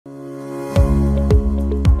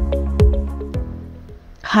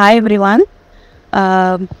Hi everyone.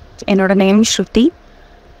 என்னோட name ஸ்ருதி.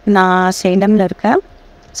 நான் சேலமில் இருக்கேன்.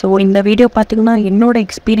 ஸோ இந்த வீடியோ பார்த்திங்கன்னா என்னோட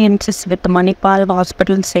experiences with Manipal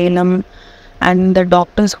hospital Salem and the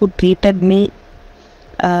doctors who treated me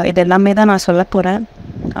இது எல்லாமே தான் நான் சொல்ல போகிறேன்.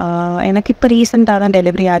 எனக்கு இப்போ ரீசெண்டாக தான்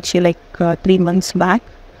டெலிவரி ஆச்சு, லைக் 3 months பேக்.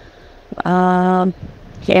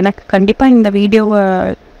 எனக்கு கண்டிப்பாக இந்த வீடியோவை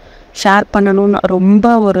ஷேர் பண்ணணும்னு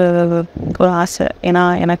ரொம்ப ஒரு ஆசை. ஏன்னா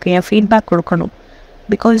எனக்கு என் ஃபீட்பேக் கொடுக்கணும்.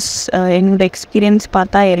 பிகாஸ் என்னோடய எக்ஸ்பீரியன்ஸ்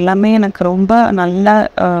பார்த்தா எல்லாமே எனக்கு ரொம்ப நல்ல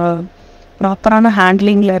ப்ராப்பரான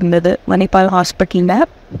ஹேண்ட்லிங்கில் இருந்தது மணிபால் ஹாஸ்பிட்டலில்.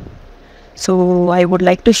 So I would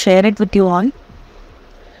like to share it with you all.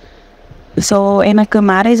 So எனக்கு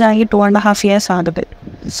மேரேஜ் ஆகி 2.5 years ஆகுது.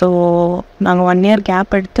 ஸோ நாங்கள் 1 year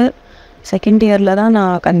கேப் எடுத்து செகண்ட் இயரில் தான்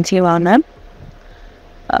நான் கன்சீவ் ஆனேன்.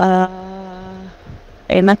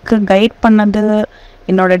 எனக்கு கைட் பண்ணது,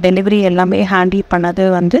 என்னோடய டெலிவரி எல்லாமே ஹேண்டில் பண்ணது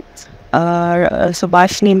வந்து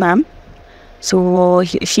Subhashini ma'am. So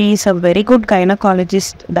she is a very good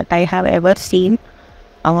gynecologist that I have ever seen.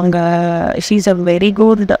 She is a very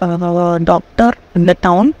good doctor in the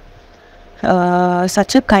town.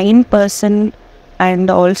 Such a kind person,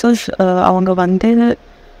 and also அவங்க வந்து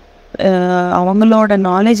அவங்களோட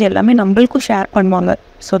knowledge எல்லாமே நம்மளுக்கும் share பண்ணுவாங்க.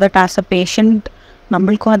 So that as a patient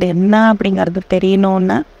நம்மளுக்கும் அது என்ன அப்படிங்கிறது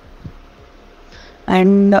தெரியணும்னு.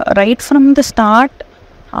 And right from the start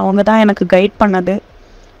அவங்க தான் எனக்கு கைட் பண்ணது.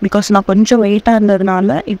 பிகாஸ் நான் கொஞ்சம் வெயிட்டாக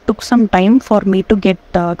இருந்ததுனால it took some time for me to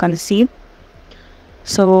get conceive.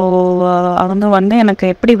 So அவங்க வந்து எனக்கு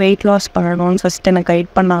எப்படி வெயிட் லாஸ் பண்ணணும்னு ஃபஸ்ட் எனக்கு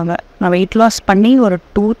கைட் பண்ணாங்க. நான் வெயிட் லாஸ் பண்ணி ஒரு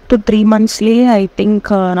 2 to 3 monthsலேயே ஐ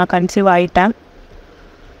திங்க் நான் கன்சீவ் ஆகிட்டேன்.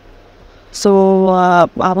 ஸோ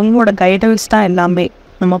அவங்களோட கைடன்ஸ் தான் எல்லாமே.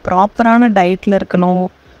 நம்ம ப்ராப்பரான டயட்டில் இருக்கணும்,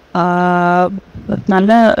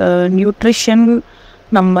 நல்ல நியூட்ரிஷன்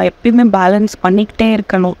நம்ம எப்பயுமே பேலன்ஸ் பண்ணிக்கிட்டே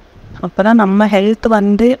இருக்கணும். அப்போ தான் நம்ம ஹெல்த்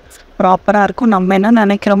வந்து ப்ராப்பராக இருக்கும். நம்ம என்ன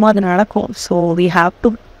நினைக்கிறோமோ அது நடக்கும். So we have to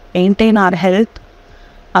maintain our health.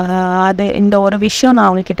 அது இந்த ஒரு விஷயம் நான்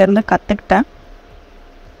அவங்கக்கிட்ட இருந்து கற்றுக்கிட்டேன்.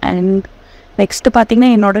 அண்ட் நெக்ஸ்ட்டு பார்த்திங்கன்னா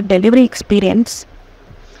என்னோடய டெலிவரி எக்ஸ்பீரியன்ஸ்.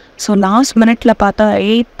 ஸோ லாஸ்ட் மினிட்ல பார்த்தா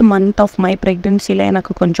 8th month ஆஃப் மை ப்ரெக்னென்சியில்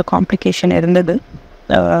எனக்கு கொஞ்சம் காம்ப்ளிகேஷன் இருந்தது.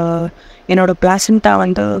 என்னோடய பிளாசண்டா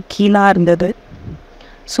வந்து கீழாக இருந்தது.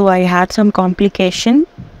 So I had some complication.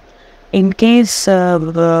 In case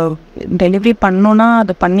delivery பண்ணோன்னா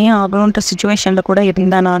அது பண்ணியே ஆகணுன்ற சுச்சுவேஷனில் கூட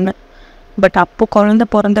இருந்தேன் நான். பட் அப்போது குழந்தை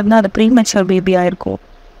பிறந்திருந்தா அது ப்ரீமெச்சூர் பேபியாக இருக்கும்.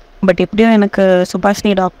 பட் எப்படியோ எனக்கு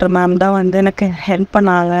சுபாஷினி டாக்டர் மேம் தான் வந்து எனக்கு ஹெல்ப்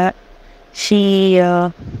பண்ணாங்க. She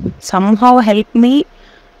somehow helped me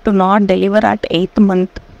to not deliver at 8th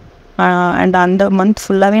month. And அந்த மந்த்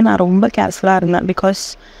ஃபுல்லாகவே நான் ரொம்ப கேர்ஃபுல்லாக இருந்தேன். பிகாஸ்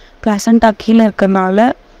பிளாசண்டா கீழே இருக்கிறதுனால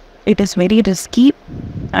it is very risky.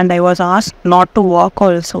 And I was asked not to walk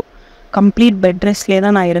also. Complete bed ரெஸ்ட்லேயே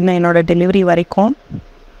தான் நான் இருந்தேன் என்னோடய டெலிவரி வரைக்கும்.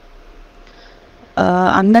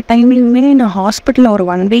 அந்த டைம்லையுமே நான் ஹாஸ்பிட்டலில் ஒரு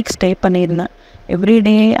 1 week ஸ்டே பண்ணியிருந்தேன்.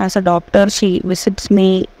 Everyday as a doctor she visits me.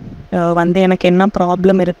 வந்து எனக்கு என்ன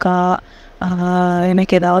ப்ராப்ளம் இருக்கா,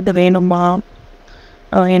 எனக்கு ஏதாவது வேணுமா,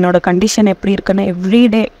 என்னோடய கண்டிஷன் எப்படி இருக்குன்னு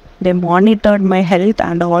everyday they monitored my health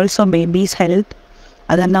and also babies health.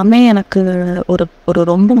 அது எல்லாமே எனக்கு ஒரு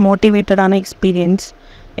ரொம்ப மோட்டிவேட்டடான எக்ஸ்பீரியன்ஸ்.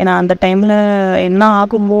 ஏன்னா அந்த டைமில் என்ன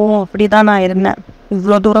ஆகுமோ அப்படி தான் நான் இருந்தேன்.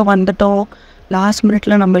 இவ்வளோ தூரம் வந்துட்டோம், லாஸ்ட்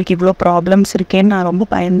மினிட்ல நம்மளுக்கு இவ்வளோ ப்ராப்ளம்ஸ் இருக்கேன்னு நான் ரொம்ப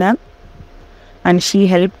பயந்தேன். And she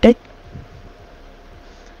helped it.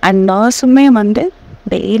 And நர்ஸுமே வந்து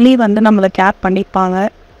டெய்லி வந்து நம்மளை கேர் பண்ணிப்பாங்க.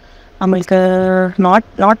 நம்மளுக்கு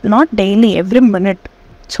not daily, every minute.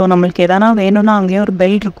 So நம்மளுக்கு எதனா வேணும்னா அங்கேயே ஒரு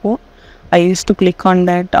பெல் இருக்கும். ஐ use to click on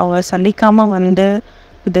that. அவங்க சலிக்காமல் வந்து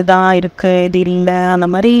இதுதான் இருக்குது, இது இல்லை, அந்த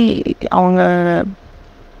மாதிரி அவங்க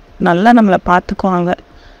நல்லா நம்மளை பார்த்துக்குவாங்க.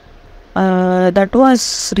 That was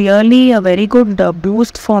really a very good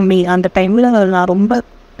boost for me. அந்த டைமில் நான் ரொம்ப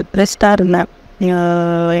டிப்ரெஸ்டாக இருந்தேன்.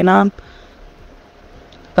 ஏன்னா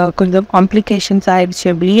கொஞ்சம் காம்ப்ளிகேஷன்ஸ்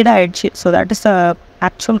ஆகிடுச்சு, ப்ளீட் ஆகிடுச்சு. So that is a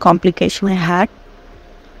actual complication I had.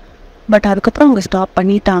 But அதுக்கப்புறம் அவங்க ஸ்டாப்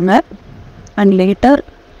பண்ணிட்டாங்க. அண்ட் லேட்டர்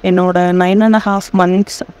என்னோடய 9.5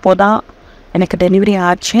 months அப்போ தான் எனக்கு டெலிவரி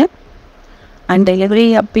ஆச்சு. அண்ட் டெலிவரி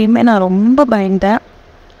அப்பயுமே நான் ரொம்ப பயந்தேன்.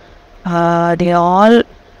 they all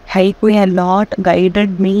helped me a lot,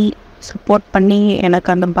 guided me, support பண்ணி எனக்கு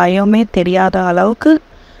அந்த பயமே தெரியாத அளவுக்கு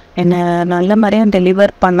என்னை நல்ல மாதிரியாக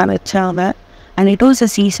டெலிவர் பண்ண வச்சாங்க. And it was a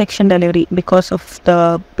C-section delivery because of the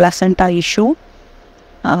பிளசண்டா issue.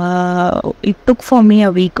 It took for me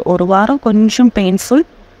a week. ஒரு வாரம் கொஞ்சம் பெயின்ஃபுல்.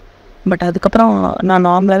 பட் அதுக்கப்புறம் நான்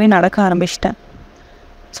நார்மலாகவே நடக்க ஆரம்பிச்சிட்டேன்.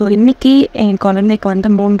 ஸோ இன்றைக்கி என் குழந்தைக்கு வந்து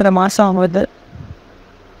 3.5 மாதம் ஆகுது.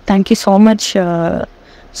 Thank you so much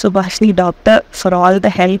Subhashini doctor for all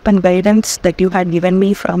the help and guidance that you had given me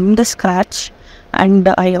from the scratch. And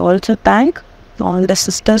I also thank all the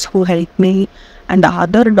sisters who helped me and the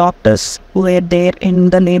other doctors who were there in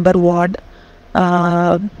the labor ward,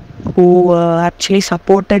 who actually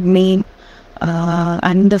supported me,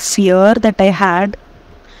 and the fear that I had.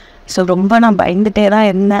 So ரொம்ப நான் பயந்துட்டே தான்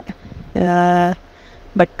இருந்தேன்.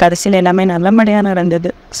 But கடைசியில் எல்லாமே நல்லபடியாக நடந்தது.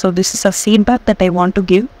 So this is a feedback that I want to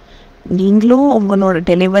give. நீங்களும் உங்களோட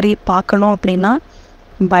டெலிவரி பார்க்கணும் அப்படின்னா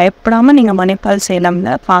பயப்படாமல் நீங்கள் மணிப்பால்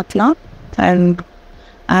சேலமில் பார்க்கலாம். And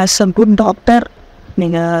as a good doctor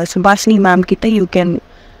நீங்கள் சுபாஷினி மேம் கிட்ட யூ கேன்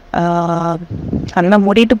நல்லா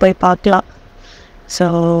மூடிட்டு போய் பார்க்கலாம். So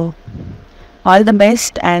all the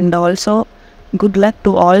best and also good luck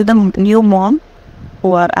to all the new mom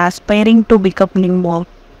who are aspiring to become new mom.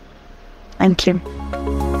 Thank you.